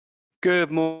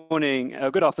Good morning,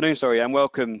 good afternoon, sorry, and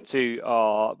welcome to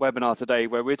our webinar today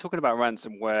where we're talking about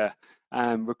ransomware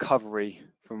and recovery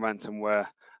from ransomware.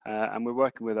 And we're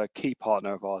working with a key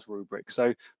partner of ours, Rubrik.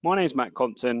 So my name is Matt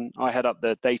Compton. I head up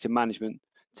the data management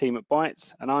team at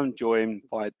Bytes, and I'm joined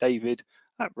by David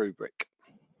at Rubrik.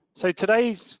 So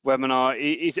today's webinar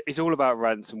is all about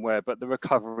ransomware, but the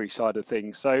recovery side of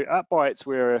things. So at Bytes,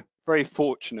 we're very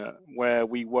fortunate where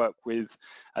we work with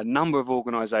a number of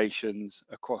organizations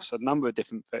across a number of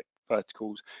different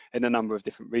verticals in a number of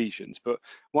different regions. But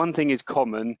one thing is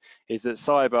common is that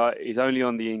cyber is only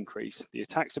on the increase. The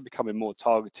attacks are becoming more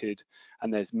targeted,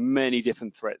 and there's many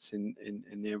different threats in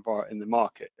the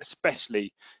market,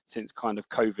 especially since kind of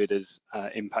COVID has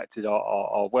impacted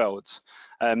our worlds.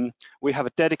 We have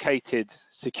a dedicated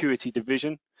security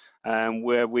division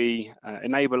where we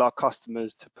enable our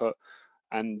customers to put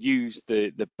and use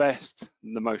the best,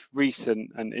 the most recent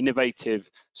and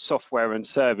innovative software and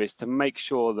service to make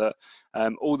sure that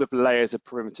all the layers of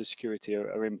perimeter security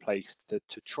are in place to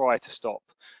try to stop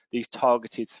these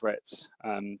targeted threats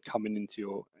coming into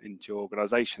your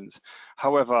organizations.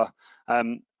 However,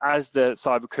 as the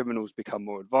cyber criminals become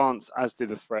more advanced, as do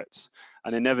the threats,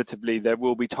 and inevitably there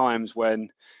will be times when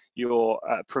your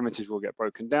perimeters will get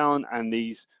broken down and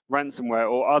these ransomware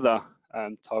or other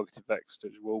targeted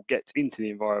vectors will get into the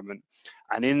environment.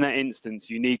 And in that instance,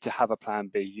 you need to have a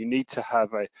plan B. You need to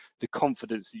have the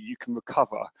confidence that you can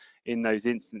recover in those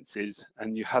instances,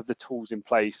 and you have the tools in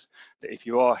place that if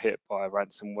you are hit by a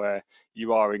ransomware,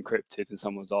 you are encrypted and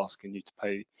someone's asking you to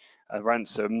pay a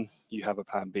ransom, you have a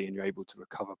plan B and you're able to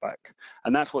recover back.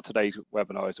 And that's what today's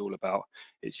webinar is all about.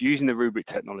 It's using the Rubrik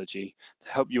technology to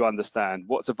help you understand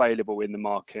what's available in the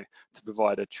market to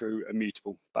provide a true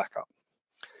immutable backup.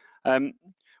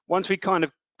 Once we kind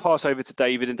of pass over to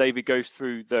David and David goes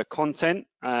through the content,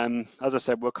 as I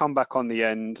said, we'll come back on the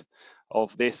end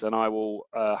of this and I will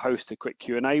host a quick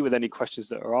Q&A with any questions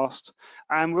that are asked.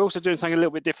 And we're also doing something a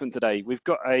little bit different today. We've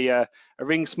got a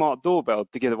Ring Smart doorbell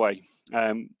to give away,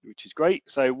 which is great.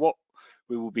 So what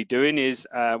we will be doing is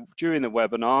during the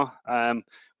webinar,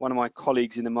 one of my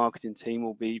colleagues in the marketing team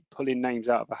will be pulling names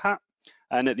out of a hat.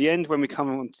 And at the end, when we come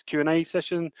on to Q&A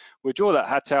session, we'll draw that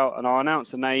hat out and I'll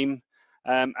announce the name.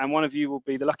 And one of you will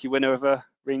be the lucky winner of a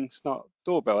Ring Smart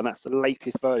doorbell, and that's the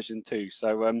latest version too.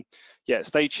 So yeah,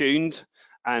 stay tuned,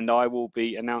 and I will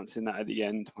be announcing that at the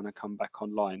end when I come back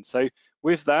online. So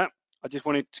with that, I just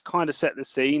wanted to kind of set the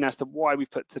scene as to why we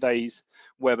put today's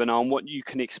webinar and what you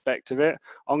can expect of it.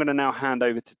 I'm going to now hand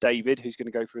over to David, who's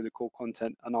going to go through the core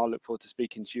content, and I'll look forward to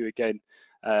speaking to you again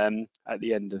at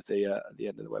the end of the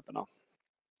webinar.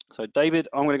 So David,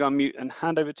 I'm going to go on mute and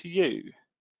hand over to you.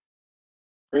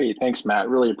 Great, thanks, Matt.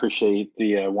 Really appreciate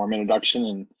the warm introduction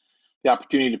and the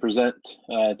opportunity to present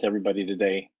to everybody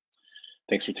today.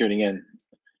 Thanks for tuning in.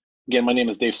 Again, my name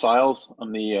is Dave Siles.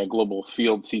 I'm the Global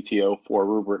Field CTO for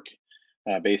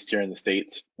Rubrik, based here in the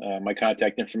States. My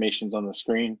contact information is on the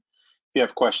screen. If you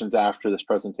have questions after this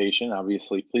presentation,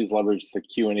 obviously, please leverage the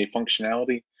Q&A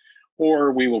functionality,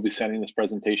 or we will be sending this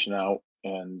presentation out,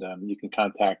 and you can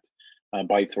contact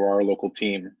Bytes or our local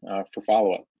team for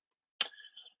follow-up.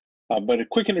 But a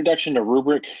quick introduction to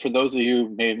Rubrik for those of you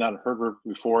who may have not heard Rubrik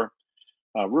before.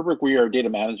 Rubrik, we are a data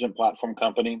management platform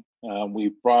company.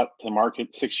 We brought to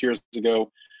market 6 years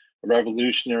ago a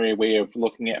revolutionary way of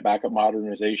looking at backup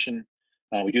modernization.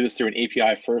 We do this through an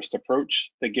API-first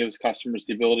approach that gives customers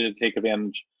the ability to take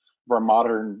advantage of our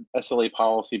modern SLA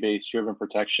policy-based driven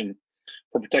protection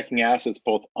for protecting assets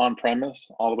both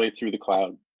on-premise all the way through the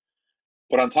cloud.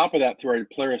 But on top of that, through our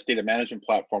Polaris data management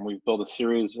platform, we've built a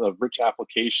series of rich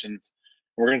applications.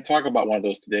 We're going to talk about one of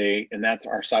those today, and that's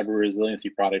our cyber resiliency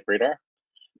product, Radar.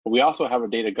 But we also have a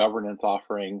data governance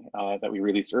offering that we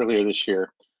released earlier this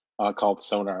year called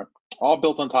Sonar, all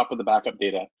built on top of the backup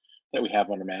data that we have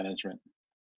under management.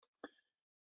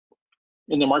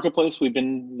 In the marketplace, we've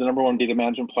been the #1 data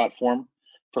management platform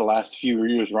for the last few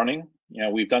years running.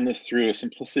 We've done this through a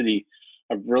simplicity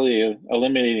of really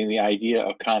eliminating the idea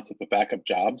of concept of backup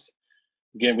jobs.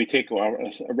 Again, we take a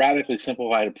radically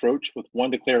simplified approach with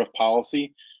one declarative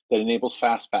policy that enables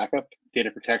fast backup,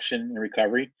 data protection, and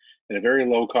recovery at a very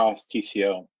low cost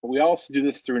TCO. But we also do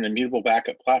this through an immutable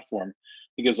backup platform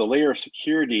that gives a layer of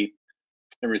security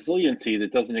and resiliency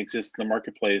that doesn't exist in the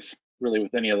marketplace really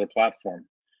with any other platform.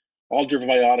 All driven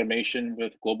by automation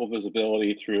with global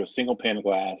visibility through a single pane of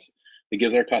glass that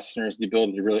gives our customers the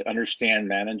ability to really understand,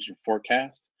 manage, and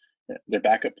forecast their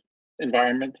backup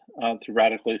environment through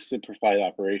radically simplified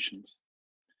operations.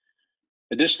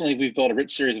 Additionally, we've built a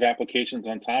rich series of applications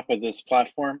on top of this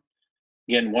platform.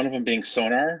 Again, one of them being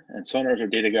Sonar, and Sonar is our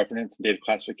data governance and data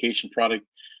classification product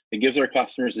It gives our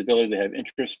customers the ability to have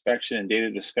introspection and data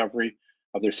discovery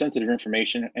of their sensitive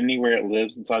information anywhere it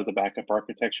lives inside the backup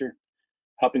architecture,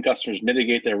 helping customers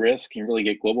mitigate their risk and really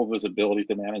get global visibility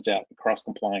to manage that across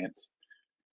compliance.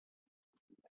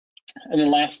 And then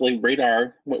lastly,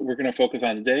 Radar, what we're going to focus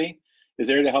on today, is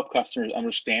there to help customers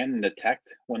understand and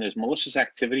detect when there's malicious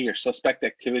activity or suspect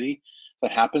activity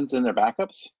that happens in their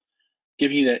backups,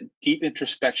 giving you that deep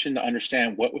introspection to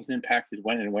understand what was impacted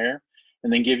when and where,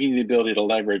 and then giving you the ability to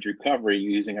leverage recovery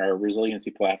using our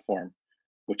resiliency platform,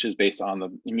 which is based on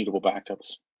the immutable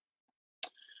backups.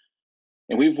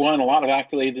 And we've won a lot of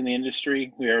accolades in the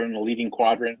industry. We are in the leading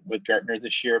quadrant with Gartner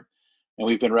this year, and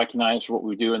we've been recognized for what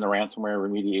we do in the ransomware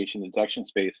remediation detection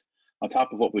space, on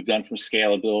top of what we've done from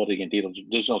scalability and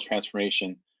digital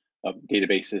transformation of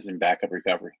databases and backup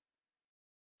recovery.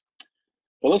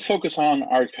 Well, let's focus on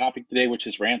our topic today, which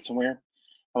is ransomware.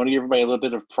 I want to give everybody a little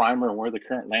bit of primer on where the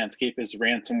current landscape is of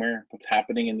ransomware, what's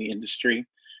happening in the industry,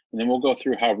 and then we'll go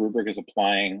through how Rubrik is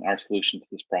applying our solution to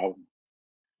this problem.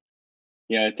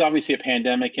 You know, it's obviously a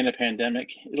pandemic. In a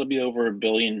pandemic, it'll be over £1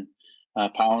 billion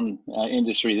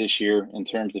industry this year in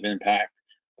terms of impact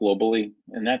globally,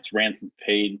 and that's ransom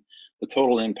paid. The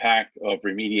total impact of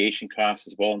remediation costs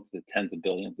is well into the tens of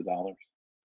billions of dollars.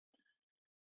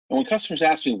 And when customers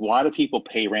ask me, why do people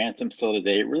pay ransom still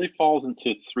today, it really falls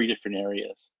into 3 different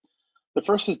areas. The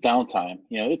first is downtime.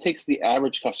 You know, it takes the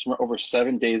average customer over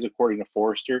 7 days, according to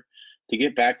Forrester, to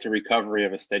get back to recovery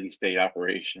of a steady state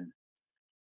operation.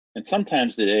 And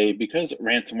sometimes today, because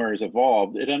ransomware has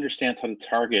evolved, it understands how to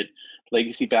target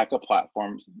legacy backup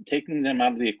platforms, taking them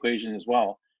out of the equation as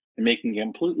well, and making it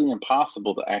completely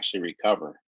impossible to actually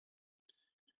recover.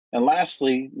 And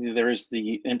lastly, there is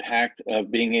the impact of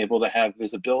being able to have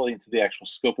visibility into the actual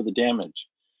scope of the damage.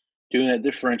 Doing a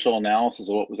differential analysis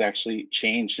of what was actually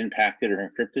changed, impacted,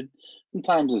 or encrypted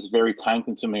sometimes is very time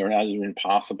consuming or not even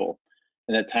possible.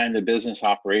 And that time to business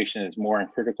operation is more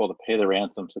critical to pay the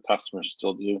ransoms the customers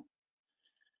still do.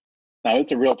 Now,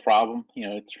 it's a real problem. You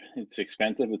know, it's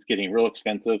expensive. It's getting real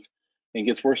expensive. And it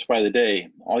gets worse by the day.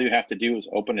 All you have to do is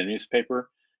open a newspaper,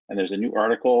 and there's a new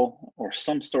article or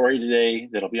some story today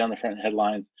that'll be on the front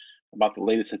headlines about the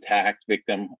latest attack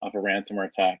victim of a ransomware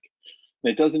attack.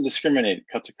 And it doesn't discriminate. It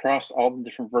cuts across all the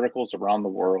different verticals around the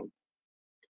world.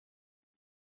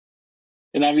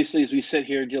 And obviously, as we sit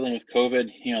here dealing with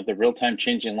COVID, you know, the real-time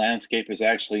changing landscape has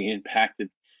actually impacted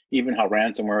even how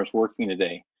ransomware is working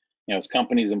today. You know, as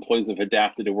companies, employees have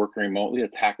adapted to working remotely,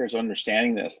 attackers are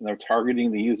understanding this, and they're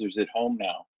targeting the users at home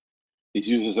now. These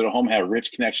users at home have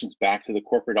rich connections back to the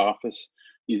corporate office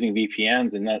using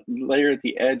VPNs, and that layer at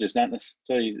the edge is not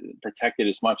necessarily protected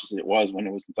as much as it was when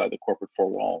it was inside the corporate 4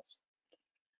 walls.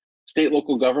 State,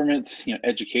 local governments, you know,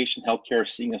 education, healthcare are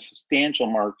seeing a substantial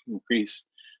marked increase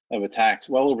of attacks,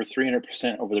 well over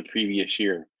 300% over the previous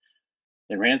year.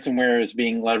 And ransomware is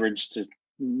being leveraged to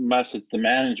message the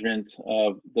management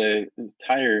of the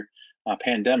entire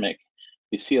pandemic.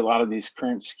 You see a lot of these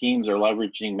current schemes are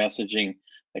leveraging messaging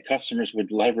that customers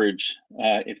would leverage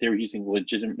if they were using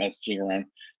legitimate messaging around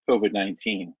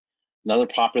COVID-19. Another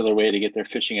popular way to get their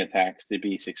phishing attacks to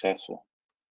be successful.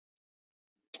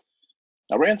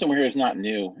 Now, ransomware is not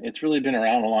new. It's really been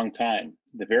around a long time.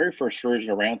 The very first version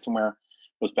of ransomware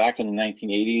was back in the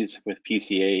 1980s with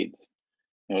PC-AIDS.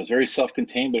 It was very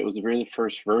self-contained, but it was the very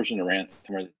first version of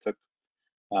ransomware that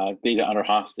took data under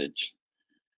hostage.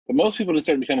 But most people didn't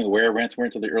start becoming aware of ransomware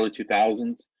until the early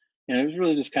 2000s. And it was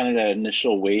really just kind of that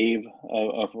initial wave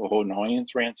of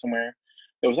annoyance ransomware.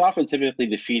 It was often typically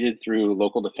defeated through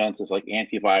local defenses like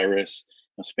antivirus,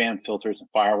 spam filters, and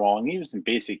firewall, and even some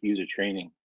basic user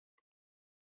training.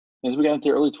 As we got into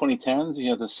the early 2010s,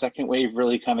 you know, the second wave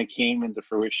really kind of came into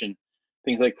fruition.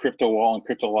 Things like CryptoWall and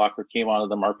CryptoLocker came onto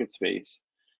the market space.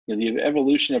 You know, the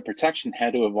evolution of protection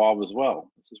had to evolve as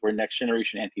well. This is where next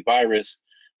generation antivirus,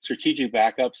 strategic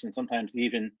backups, and sometimes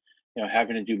even, you know,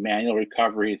 having to do manual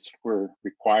recoveries were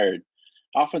required.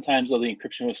 Oftentimes, though, the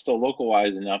encryption was still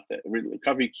localized enough that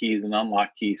recovery keys and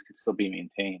unlock keys could still be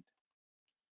maintained.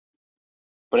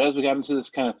 But as we got into this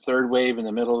kind of third wave in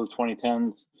the middle of the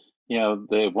 2010s, you know,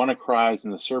 the WannaCrys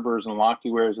and the Cerberus and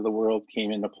LockyWares of the world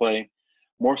came into play.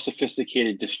 More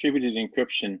sophisticated distributed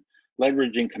encryption,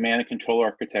 leveraging command and control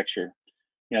architecture.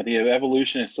 You know, the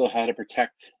evolution still had to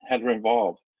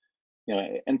evolve. You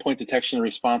know, endpoint detection and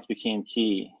response became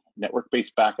key.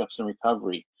 Network-based backups and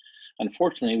recovery.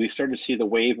 Unfortunately, we started to see the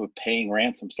wave of paying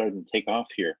ransom starting to take off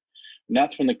here. And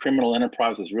that's when the criminal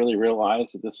enterprises really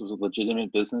realized that this was a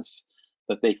legitimate business,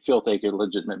 that they felt they could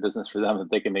legitimate business for them,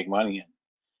 that they can make money in.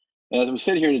 And as we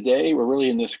sit here today, we're really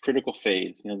in this critical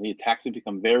phase. You know, the attacks have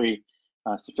become very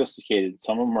sophisticated.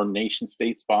 Some of them are nation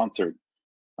state sponsored.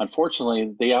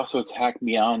 Unfortunately, they also attack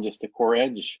beyond just the core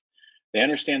edge. They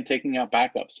understand taking out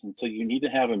backups, and so you need to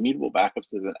have immutable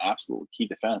backups as an absolute key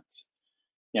defense.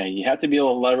 You have to be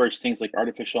able to leverage things like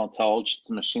artificial intelligence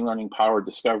and machine learning powered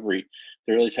discovery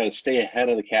to really try to stay ahead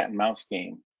of the cat and mouse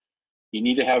game. You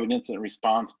need to have an incident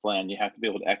response plan. You have to be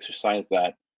able to exercise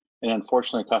that. And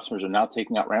unfortunately, customers are now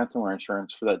taking out ransomware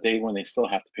insurance for that day when they still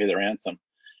have to pay the ransom,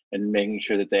 and making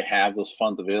sure that they have those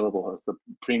funds available as the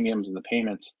premiums and the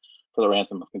payments for the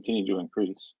ransom continue to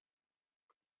increase.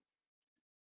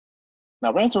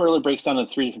 Now, ransomware really breaks down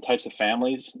into 3 different types of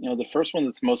families. The first one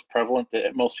that's most prevalent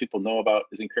that most people know about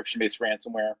is encryption-based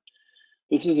ransomware.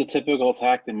 This is a typical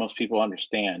attack that most people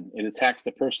understand. It attacks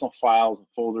the personal files and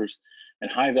folders and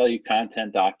high-value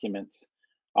content documents.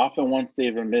 Often, once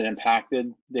they've been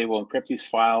impacted, they will encrypt these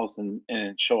files and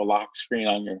show a lock screen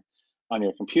on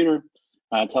your computer,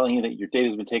 telling you that your data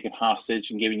has been taken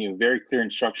hostage and giving you very clear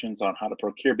instructions on how to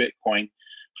procure Bitcoin,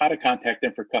 how to contact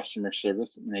them for customer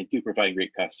service, and they do provide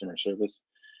great customer service,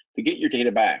 to get your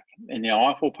data back. And they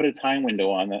often will put a time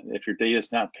window on that. If your data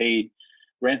is not paid,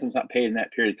 ransom's not paid in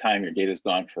that period of time, your data is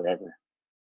gone forever.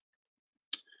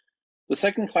 The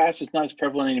second class is not as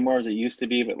prevalent anymore as it used to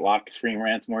be, but lock screen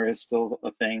ransomware is still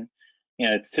a thing.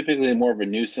 It's typically more of a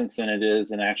nuisance than it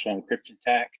is an actual encryption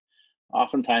attack.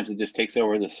 Oftentimes it just takes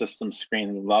over the system screen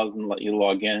and allows them to let you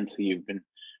log in until you've been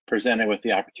presented with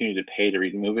the opportunity to pay to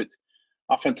remove it.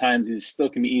 Oftentimes these still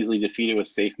can be easily defeated with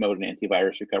safe mode and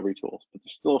antivirus recovery tools, but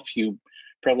there's still a few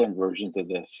prevalent versions of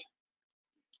this.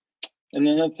 And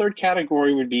then the third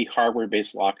category would be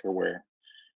hardware-based lockerware.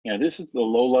 This is the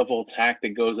low-level attack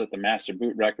that goes at the master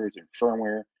boot records and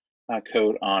firmware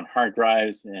code on hard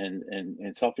drives and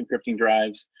self-encrypting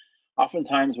drives.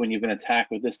 Oftentimes when you've been attacked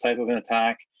with this type of an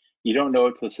attack, you don't know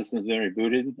it until the system's been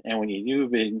rebooted, and when you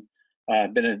do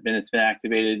it's been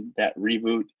activated, that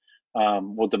reboot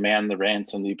will demand the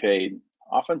ransom to be paid.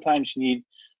 Oftentimes you need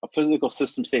a physical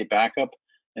system state backup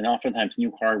and oftentimes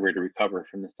new hardware to recover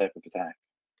from this type of attack.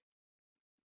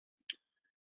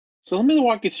 So let me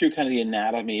walk you through kind of the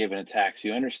anatomy of an attack so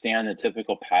you understand the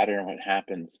typical pattern of what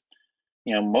happens.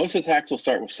 Most attacks will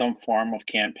start with some form of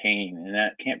campaign, and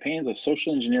that campaign is a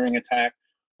social engineering attack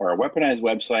or a weaponized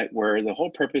website where the whole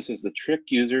purpose is to trick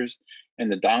users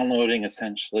into downloading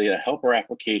essentially a helper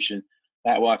application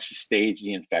that will actually stage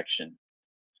the infection.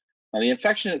 Now, the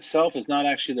infection itself is not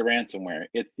actually the ransomware.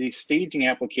 It's these staging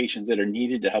applications that are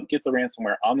needed to help get the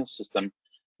ransomware on the system,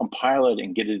 compile it,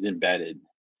 and get it embedded.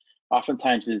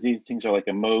 Oftentimes, these things are like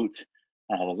a moat,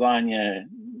 lasagna,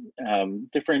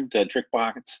 different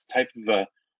trickbox type of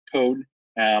code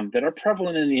that are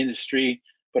prevalent in the industry,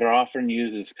 but are often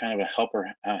used as kind of a helper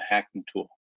hacking tool.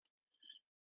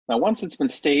 Now, once it's been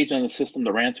staged on the system,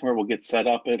 the ransomware will get set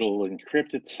up, it'll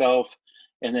encrypt itself,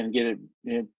 and then get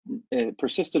it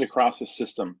persisted across the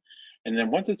system. And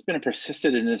then once it's been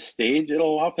persisted in this stage,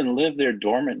 it'll often live there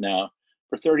dormant now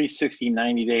for 30, 60,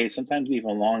 90 days, sometimes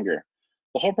even longer.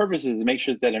 The whole purpose is to make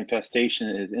sure that infestation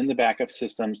is in the backup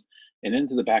systems and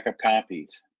into the backup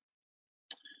copies.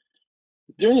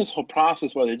 During this whole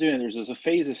process, while they're doing it, there's a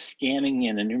phase of scanning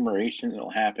and enumeration that will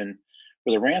happen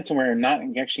where the ransomware, not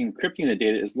actually encrypting the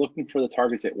data, is looking for the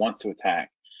targets it wants to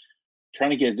attack,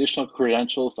 trying to get additional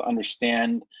credentials to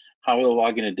understand how to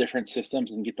log into different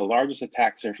systems and get the largest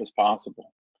attack surface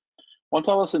possible. Once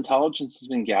all this intelligence has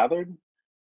been gathered,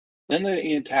 then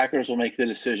the attackers will make the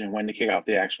decision when to kick off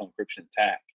the actual encryption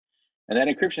attack. And that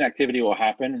encryption activity will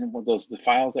happen, and the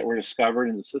files that were discovered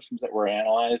and the systems that were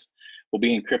analyzed will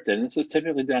be encrypted. And this is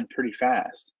typically done pretty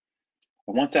fast.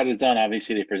 And once that is done,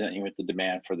 obviously they present you with the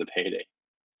demand for the payday.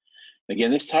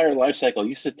 Again, this entire life cycle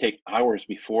used to take hours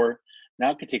before.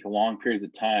 Now it can take long periods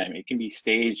of time. It can be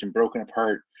staged and broken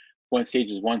apart,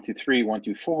 stages 1 through 3, 1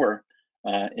 through 4,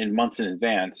 in months in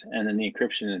advance, and then the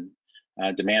encryption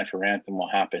and demand for ransom will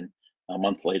happen a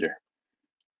month later.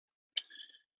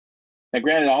 Now,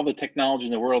 granted, all the technology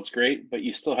in the world is great, but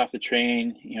you still have to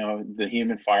train, the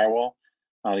human firewall.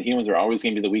 The humans are always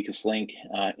going to be the weakest link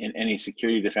in any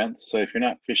security defense. So if you're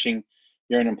not phishing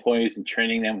your own employees and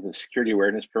training them with the security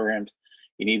awareness programs,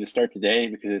 you need to start today,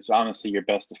 because it's honestly your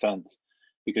best defense,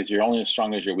 because you're only as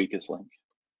strong as your weakest link.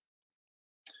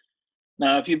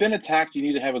 Now, if you've been attacked, you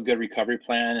need to have a good recovery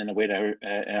plan and a way to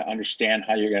understand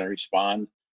how you're going to respond.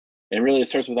 And really, it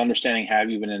starts with understanding, have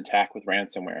you been attacked with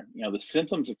ransomware? The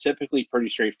symptoms are typically pretty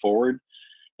straightforward.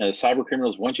 The cyber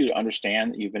criminals want you to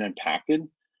understand that you've been impacted.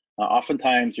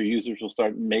 Oftentimes, your users will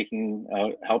start making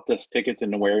help desk tickets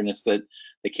and awareness that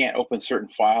they can't open certain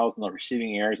files and they're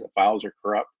receiving errors that files are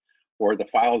corrupt, or the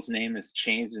file's name has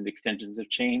changed and the extensions have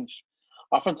changed.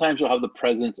 Oftentimes, you'll have the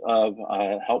presence of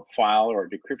a help file or a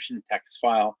decryption text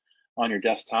file on your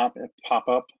desktop pop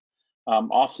up.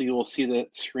 Also, you will see the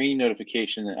screen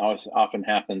notification that often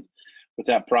happens with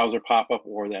that browser pop-up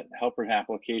or that helper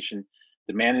application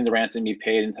demanding the ransom be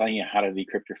paid and telling you how to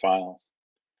decrypt your files.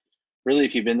 Really,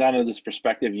 if you've been down to this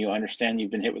perspective, you understand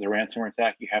you've been hit with a ransomware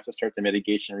attack, you have to start the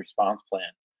mitigation response plan.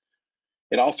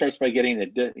 It all starts by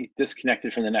getting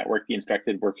disconnected from the network, the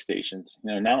infected workstations.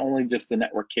 Not only just the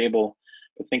network cable,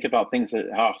 but think about things that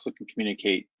also can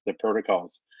communicate, the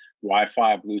protocols,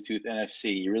 Wi-Fi, Bluetooth,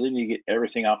 NFC. You really need to get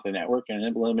everything off the network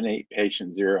and eliminate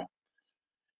patient zero.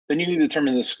 Then you need to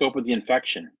determine the scope of the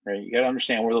infection, right? You got to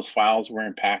understand where those files were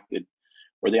impacted.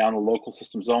 Were they on the local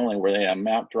systems only? Were they on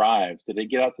map drives? Did they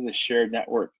get out to the shared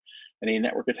network? Any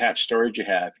network attached storage you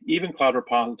have? Even cloud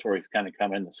repositories kind of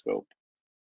come into scope.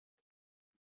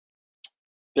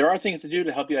 There are things to do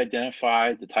to help you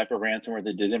identify the type of ransomware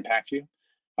that did impact you.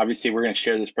 Obviously, we're going to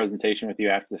share this presentation with you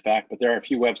after the fact, but there are a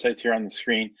few websites here on the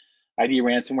screen. ID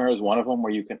Ransomware is one of them,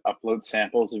 where you can upload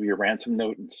samples of your ransom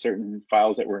note and certain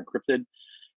files that were encrypted.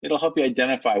 It'll help you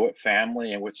identify what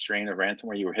family and what strain of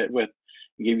ransomware you were hit with,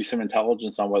 and give you some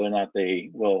intelligence on whether or not they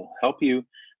will help you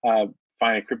find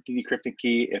a decrypting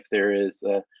key if there is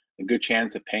a good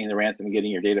chance of paying the ransom and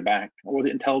getting your data back, or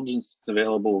the intelligence that's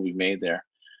available will be made there.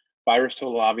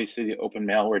 VirusTotal, obviously the open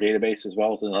malware database, as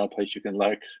well as another place you can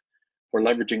look for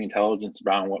leveraging intelligence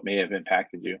around what may have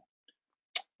impacted you.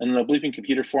 And the Bleeping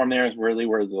Computer Forum there is really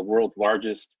where the world's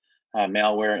largest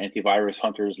malware antivirus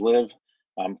hunters live.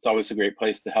 It's always a great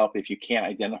place to help if you can't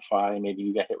identify, maybe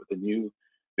you got hit with a new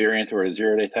variant or a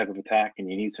zero-day type of attack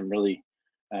and you need some really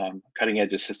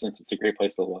cutting-edge assistance. It's a great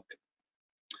place to look.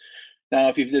 Now,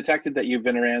 if you've detected that you've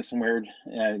been ransomware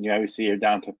and you obviously are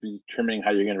down to determining how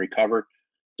you're going to recover,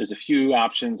 there's a few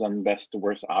options on best to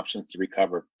worst options to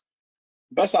recover.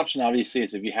 The best option, obviously,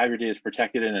 is if you have your data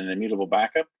protected in an immutable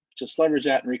backup, just leverage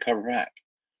that and recover back.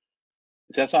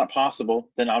 If that's not possible,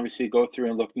 then obviously go through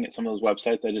and looking at some of those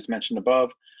websites I just mentioned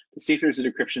above to see if there's a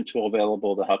decryption tool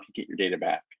available to help you get your data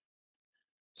back.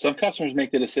 Some customers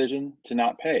make the decision to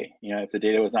not pay. If the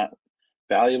data was not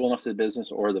valuable enough to the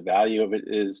business or the value of it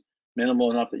is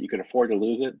minimal enough that you could afford to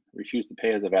lose it, refuse to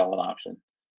pay as a valid option.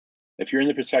 If you're in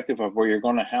the perspective of where you're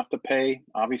going to have to pay,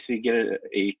 obviously get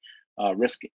a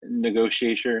risk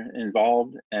negotiator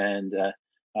involved and a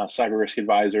cyber risk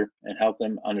advisor and help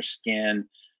them understand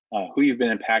who you've been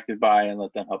impacted by and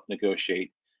let them help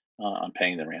negotiate on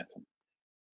paying the ransom.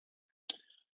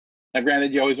 Now,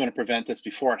 granted, you always want to prevent this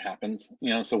before it happens.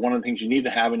 So one of the things you need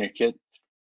to have in your kit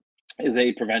is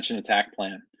a prevention attack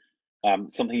plan.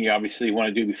 Something you obviously want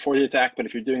to do before the attack, but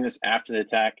if you're doing this after the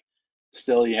attack,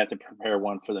 still you have to prepare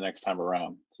one for the next time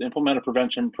around. So implement a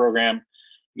prevention program.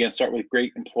 Again, start with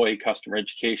great employee customer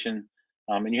education,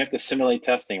 and you have to simulate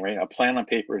testing, right? A plan on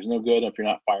paper is no good if you're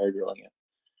not fire drilling it.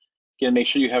 Again, make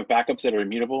sure you have backups that are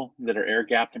immutable, that are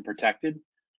air-gapped and protected,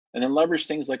 and then leverage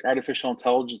things like artificial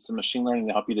intelligence and machine learning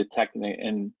to help you detect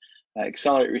and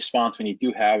accelerate response when you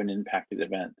do have an impacted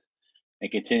event,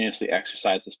 and continuously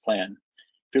exercise this plan.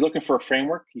 If you're looking for a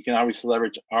framework, you can obviously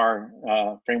leverage our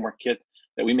framework kit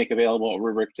that we make available at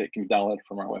Rubrik that can download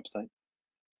from our website.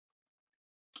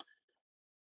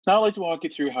 Now I'd like to walk you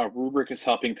through how Rubrik is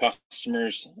helping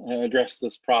customers address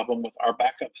this problem with our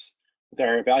backups, with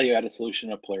our value-added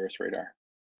solution of Polaris Radar.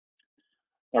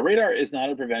 Now, Radar is not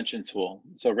a prevention tool,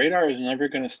 so Radar is never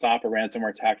going to stop a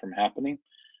ransomware attack from happening,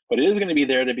 but it is going to be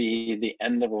there to be the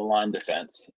end of the line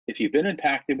defense. If you've been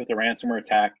impacted with a ransomware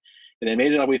attack and it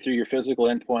made it all the way through your physical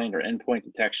endpoint or endpoint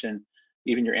detection,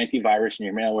 even your antivirus and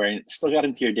your malware, and it still got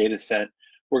into your data set,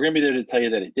 we're going to be there to tell you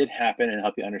that it did happen and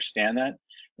help you understand that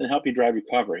and help you drive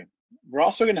recovery. We're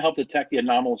also going to help detect the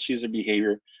anomalous user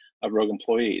behavior of rogue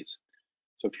employees.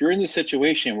 So if you're in this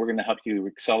situation, we're going to help you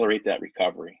accelerate that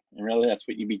recovery. And really, that's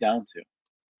what you'd be down to.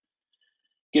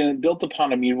 Again, built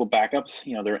upon immutable backups,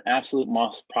 they're an absolute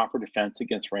must proper defense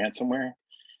against ransomware.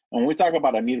 And when we talk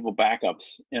about immutable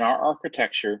backups, in our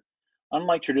architecture,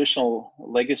 unlike traditional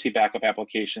legacy backup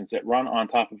applications that run on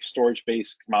top of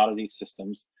storage-based commodity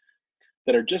systems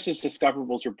that are just as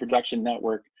discoverable as your production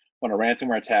network when a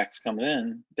ransomware attack's coming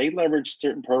in, they leverage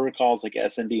certain protocols like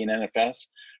SMB and NFS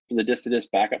for the disk-to-disk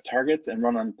backup targets and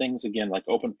run on things, again, like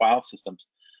open file systems.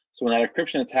 So when that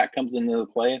encryption attack comes into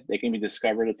play, they can be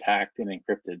discovered, attacked, and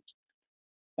encrypted.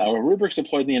 Now, when Rubrik's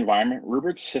deployed in the environment,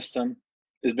 Rubrik's system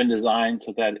has been designed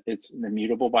so that it's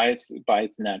immutable by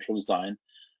its natural design.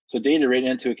 So data right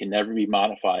into it can never be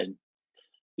modified.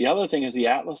 The other thing is the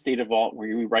Atlas Data Vault,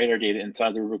 where we write our data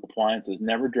inside the Rubrik appliance, is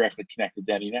never directly connected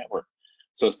to any network.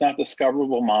 So it's not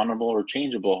discoverable, monitorable, or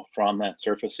changeable from that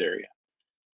surface area.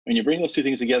 When you bring those two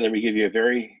things together, we give you a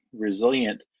very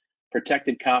resilient,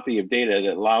 protected copy of data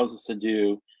that allows us to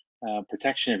do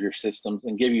protection of your systems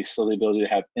and give you still the ability to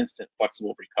have instant,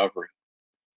 flexible recovery.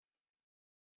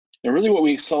 And really what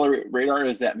we accelerate Radar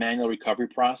is that manual recovery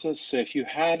process. So if you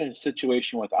had a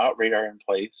situation without Radar in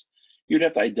place, you'd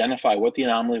have to identify what the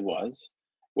anomaly was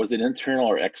it internal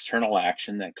or external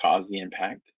action that caused the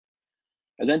impact,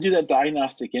 and then do that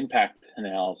diagnostic impact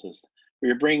analysis,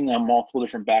 where you're bringing on multiple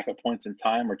different backup points in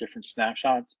time or different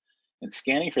snapshots and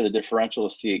scanning for the differential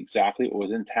to see exactly what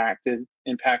was impacted,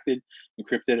 encrypted,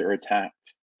 or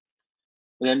attacked.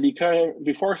 And then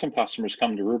before some customers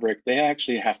come to Rubrik, they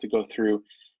actually have to go through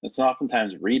and so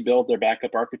oftentimes rebuild their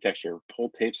backup architecture, pull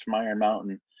tapes from Iron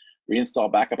Mountain,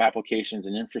 reinstall backup applications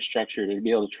and infrastructure to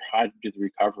be able to try to do the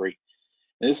recovery.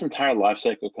 And this entire life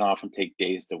cycle can often take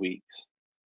days to weeks.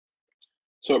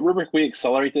 So at Rubrik, we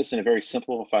accelerate this in a very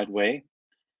simplified way.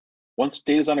 Once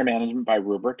data is under management by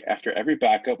Rubrik, after every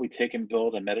backup, we take and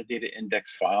build a metadata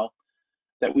index file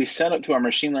that we send up to our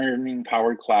machine learning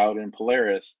powered cloud in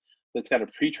Polaris that's got a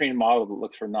pre-trained model that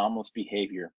looks for anomalous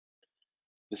behavior.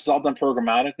 This is all done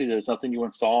programmatically. There's nothing you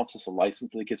install. It's just a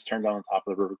license that gets turned on top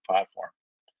of the Rubrik platform.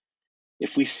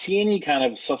 If we see any kind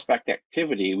of suspect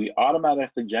activity, we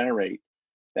automatically generate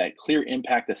that clear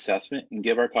impact assessment and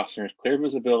give our customers clear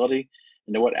visibility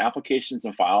into what applications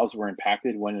and files were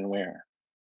impacted when and where.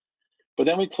 But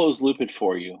then we close loop it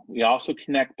for you. We also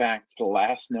connect back to the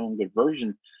last known good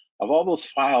version of all those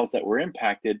files that were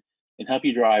impacted and help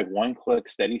you drive one-click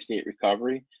steady state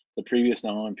recovery the previous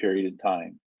known period in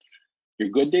time. Your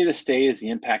good data stays,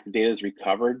 the impacted data is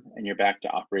recovered, and you're back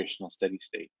to operational steady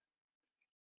state.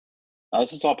 Now,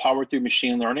 this is all powered through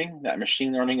machine learning. That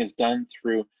machine learning is done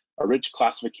through a rich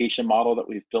classification model that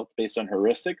we've built based on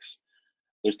heuristics.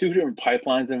 There's two different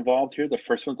pipelines involved here. The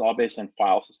first one's all based on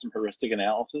file system heuristic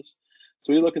analysis.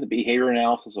 So we look at the behavior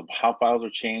analysis of how files are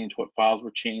changed, what files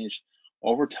were changed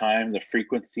over time, the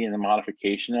frequency and the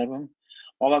modification of them.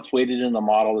 All that's weighted in the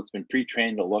model that's been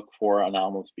pre-trained to look for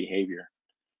anomalous behavior.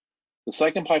 The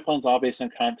second pipeline is all based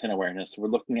on content awareness. So we're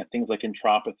looking at things like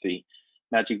entropy,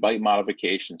 magic byte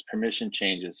modifications, permission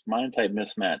changes, MIME type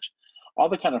mismatch, all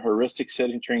the kind of heuristic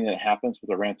signature that happens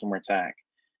with a ransomware attack.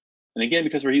 And again,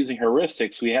 because we're using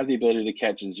heuristics, we have the ability to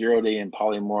catch zero-day and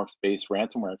polymorph-based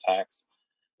ransomware attacks.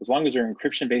 As long as they're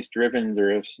encryption-based driven,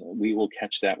 we will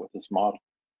catch that with this model.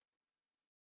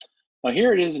 Now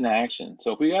here it is in action.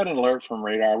 So if we got an alert from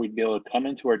Radar, we'd be able to come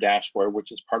into our dashboard,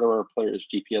 which is part of our player's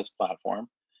GPS platform,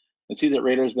 and see that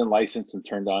Radar has been licensed and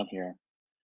turned on here.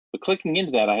 But clicking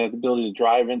into that, I have the ability to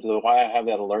drive into why I have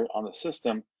that alert on the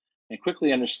system and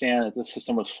quickly understand that this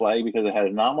system was flagged because it had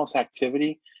anomalous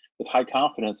activity with high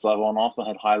confidence level and also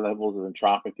had high levels of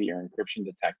entropy or encryption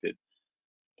detected.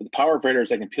 But the power of Radar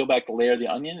is I can peel back the layer of the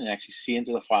onion and actually see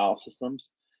into the file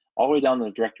systems, all the way down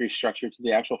the directory structure to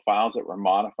the actual files that were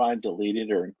modified, deleted,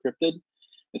 or encrypted,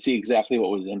 and see exactly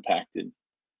what was impacted.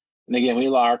 And again, we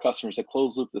allow our customers to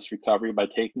close loop this recovery by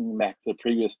taking them back to the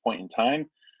previous point in time,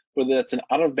 whether that's an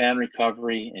out-of-band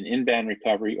recovery, an in-band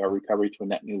recovery, or recovery to a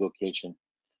net new location.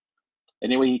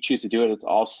 Any way you choose to do it, it's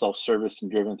all self-service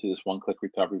and driven through this one-click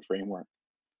recovery framework.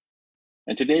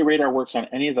 And today, Radar works on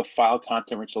any of the file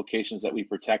content-rich locations that we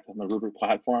protect on the Rubrik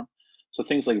platform. So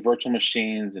things like virtual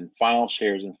machines and file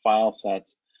shares and file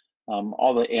sets,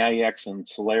 all the AIX and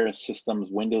Solaris systems,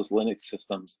 Windows, Linux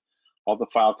systems, all the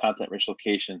file content-rich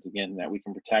locations, again, that we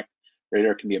can protect,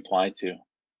 Radar can be applied to.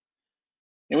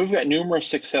 And we've got numerous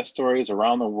success stories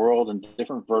around the world in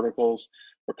different verticals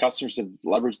where customers have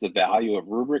leveraged the value of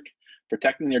Rubrik,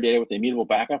 protecting their data with immutable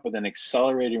backup, but then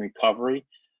accelerating recovery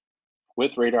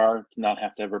with Radar to not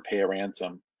have to ever pay a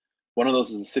ransom. One of those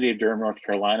is the city of Durham, North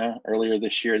Carolina. Earlier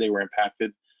this year, they were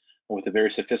impacted with a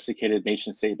very sophisticated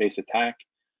nation state-based attack.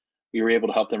 We were able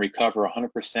to help them recover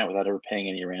 100% without ever paying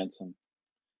any ransom.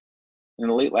 In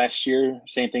the late last year,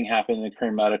 same thing happened in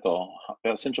Kern Medical.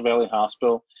 Central Valley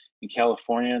Hospital in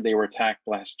California, they were attacked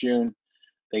last June.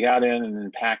 They got in and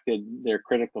impacted their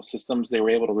critical systems. They were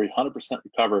able to 100%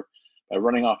 recover by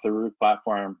running off the Rubrik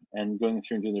platform and going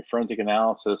through and doing the forensic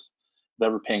analysis,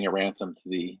 never paying a ransom to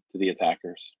the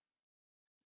attackers.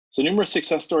 So numerous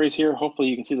success stories here. Hopefully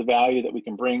you can see the value that we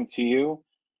can bring to you.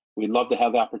 We'd love to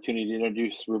have the opportunity to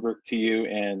introduce Rubrik to you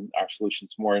and our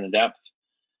solutions more in depth.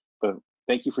 But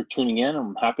thank you for tuning in.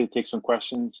 I'm happy to take some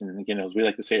questions. And again, as we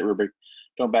like to say at Rubrik,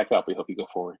 don't back up. We hope you go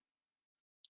forward.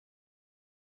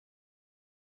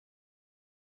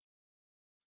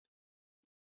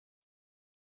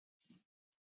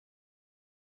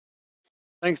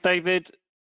 Thanks, David.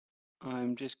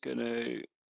 I'm just going to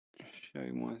show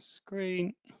my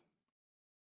screen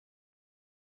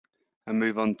and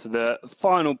move on to the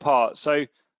final part. So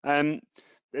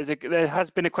there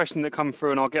has been a question that come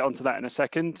through, and I'll get onto that in a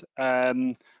second.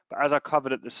 But as I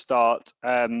covered at the start,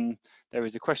 there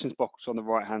is a questions box on the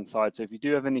right-hand side. So if you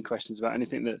do have any questions about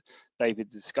anything that David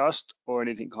discussed or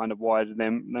anything kind of wider,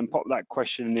 then pop that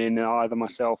question in, and either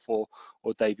myself or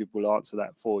David will answer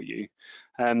that for you.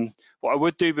 What I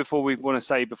would do before we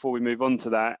move on to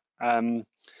that,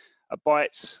 at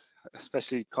Bytes,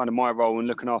 especially kind of my role in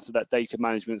looking after that data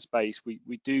management space,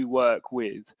 we do work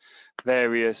with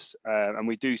various, and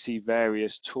we do see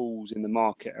various tools in the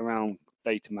market around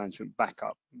data management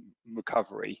backup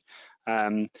recovery,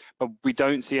 but we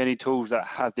don't see any tools that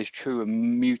have this true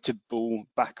immutable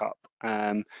backup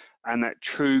and that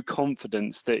true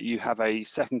confidence that you have a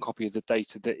second copy of the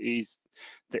data that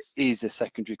is a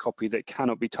secondary copy that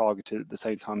cannot be targeted at the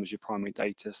same time as your primary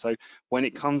data. So when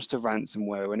it comes to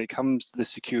ransomware, when it comes to the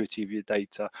security of your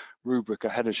data, Rubrik are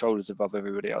head and shoulders above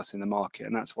everybody else in the market,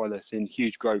 and that's why they're seeing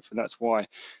huge growth, and that's why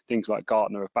things like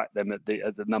Gartner have backed them as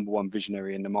the #1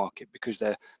 visionary in the market, because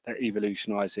they're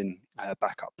evolutionizing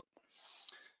backup.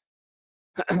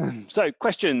 So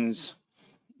questions.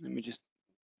 Let me just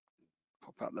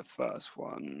pop out the first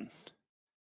one.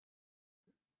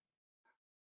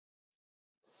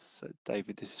 So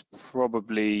David, this is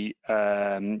probably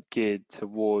geared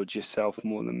towards yourself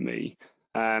more than me.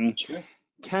 Sure.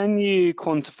 Can you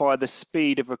quantify the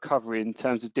speed of recovery in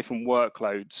terms of different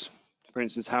workloads? For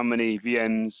instance, how many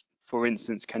VMs, for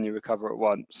instance, can you recover at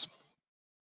once?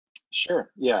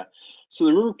 Sure, yeah. So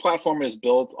the Rubrik platform is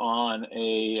built on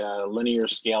a linear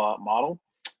scale-out model.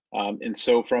 And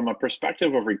so from a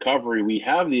perspective of recovery, we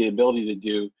have the ability to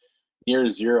do near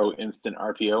zero instant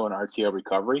RPO and RTO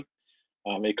recovery.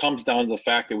 It comes down to the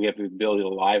fact that we have the ability to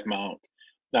live mount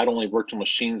not only virtual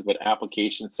machines, but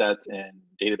application sets and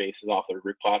databases off the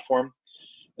Rubrik platform.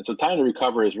 And so time to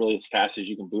recover is really as fast as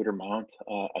you can boot or mount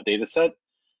a data set.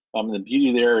 The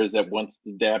beauty there is that once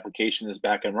the application is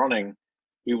back and running,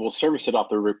 we will service it off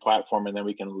the Rubrik platform, and then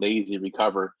we can lazy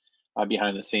recover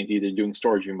behind the scenes, either doing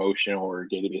storage remotion or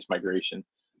database migration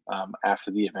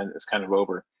after the event is kind of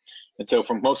over. And so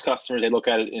from most customers, they look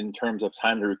at it in terms of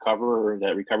time to recover, or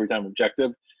that recovery time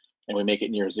objective, and we make it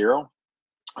near zero.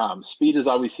 Speed is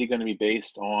obviously going to be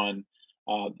based on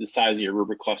the size of your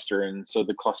Rubrik cluster, and so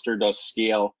the cluster does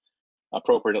scale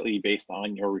appropriately based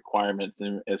on your requirements.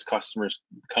 And as customers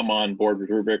come on board with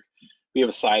Rubrik, we have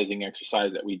a sizing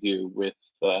exercise that we do with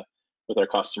our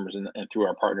customers and through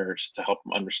our partners to help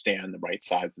them understand the right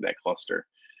size of that cluster.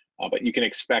 But you can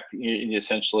expect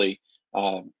essentially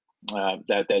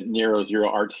that near zero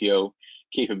RTO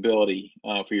capability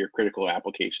for your critical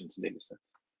applications and data sets.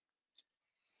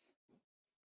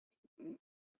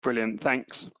 Brilliant,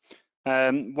 thanks.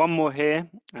 One more here.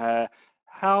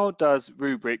 How does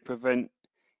Rubrik prevent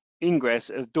ingress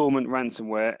of dormant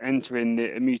ransomware entering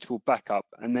the immutable backup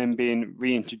and then being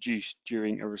reintroduced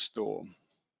during a restore?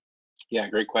 Yeah,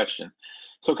 great question.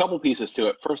 So a couple pieces to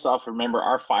it. First off, remember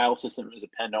our file system is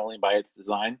append only by its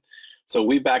design. So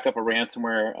we back up a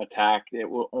ransomware attack, it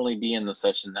will only be in the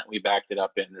session that we backed it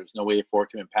up in. There's no way for it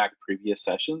to impact previous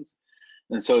sessions.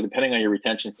 And so depending on your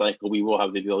retention cycle, we will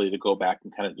have the ability to go back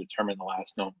and kind of determine the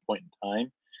last known point in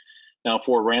time. Now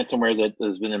for ransomware that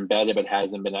has been embedded but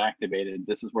hasn't been activated,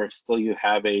 this is where still you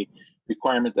have a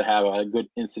requirement to have a good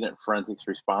incident forensics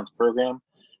response program.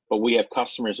 But we have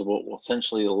customers that will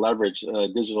essentially leverage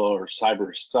digital or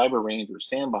cyber range or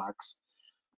sandbox,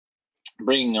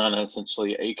 bringing on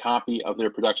essentially a copy of their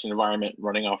production environment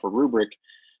running off of Rubrik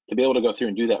to be able to go through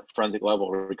and do that forensic level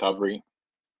recovery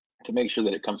to make sure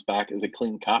that it comes back as a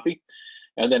clean copy.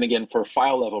 And then again, for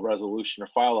file level resolution or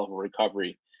file level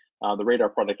recovery, the Radar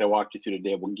product I walked you through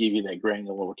today will give you that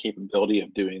granular capability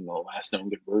of doing the last known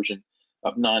good version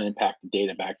of non-impacted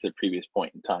data back to the previous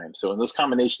point in time. So in this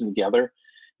combination together,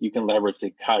 you can leverage the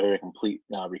entire complete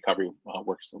recovery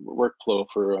workflow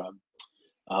for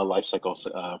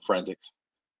lifecycle forensics.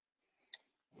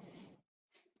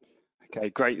 Okay,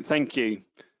 great, thank you.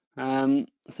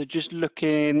 So just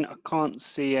looking, I can't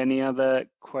see any other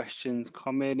questions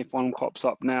come in. If one pops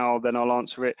up now, then I'll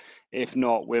answer it. If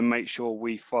not, we'll make sure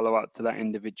we follow up to that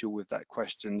individual with that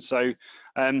question. So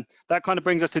that kind of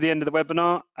brings us to the end of the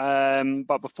webinar.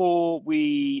 But before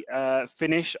we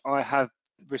finish, I have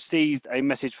received a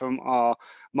message from our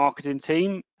marketing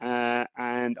team,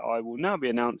 and I will now be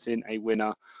announcing a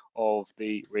winner of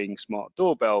the Ring Smart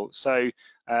Doorbell. So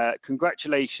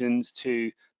congratulations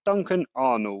to Duncan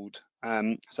Arnold.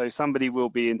 So somebody will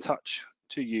be in touch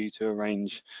to you to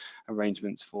arrange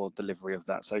arrangements for delivery of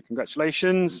that. So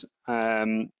congratulations,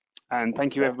 and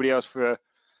thank you everybody else for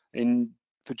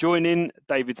for joining.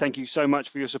 David, thank you so much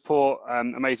for your support.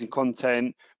 Amazing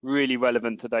content, really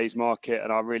relevant to today's market,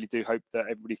 and I really do hope that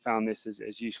everybody found this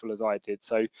as useful as I did.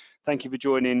 So thank you for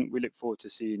joining. We look forward to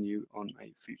seeing you on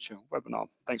a future webinar.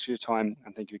 Thanks for your time,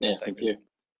 and thank you again, David. Thank you.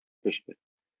 Appreciate it.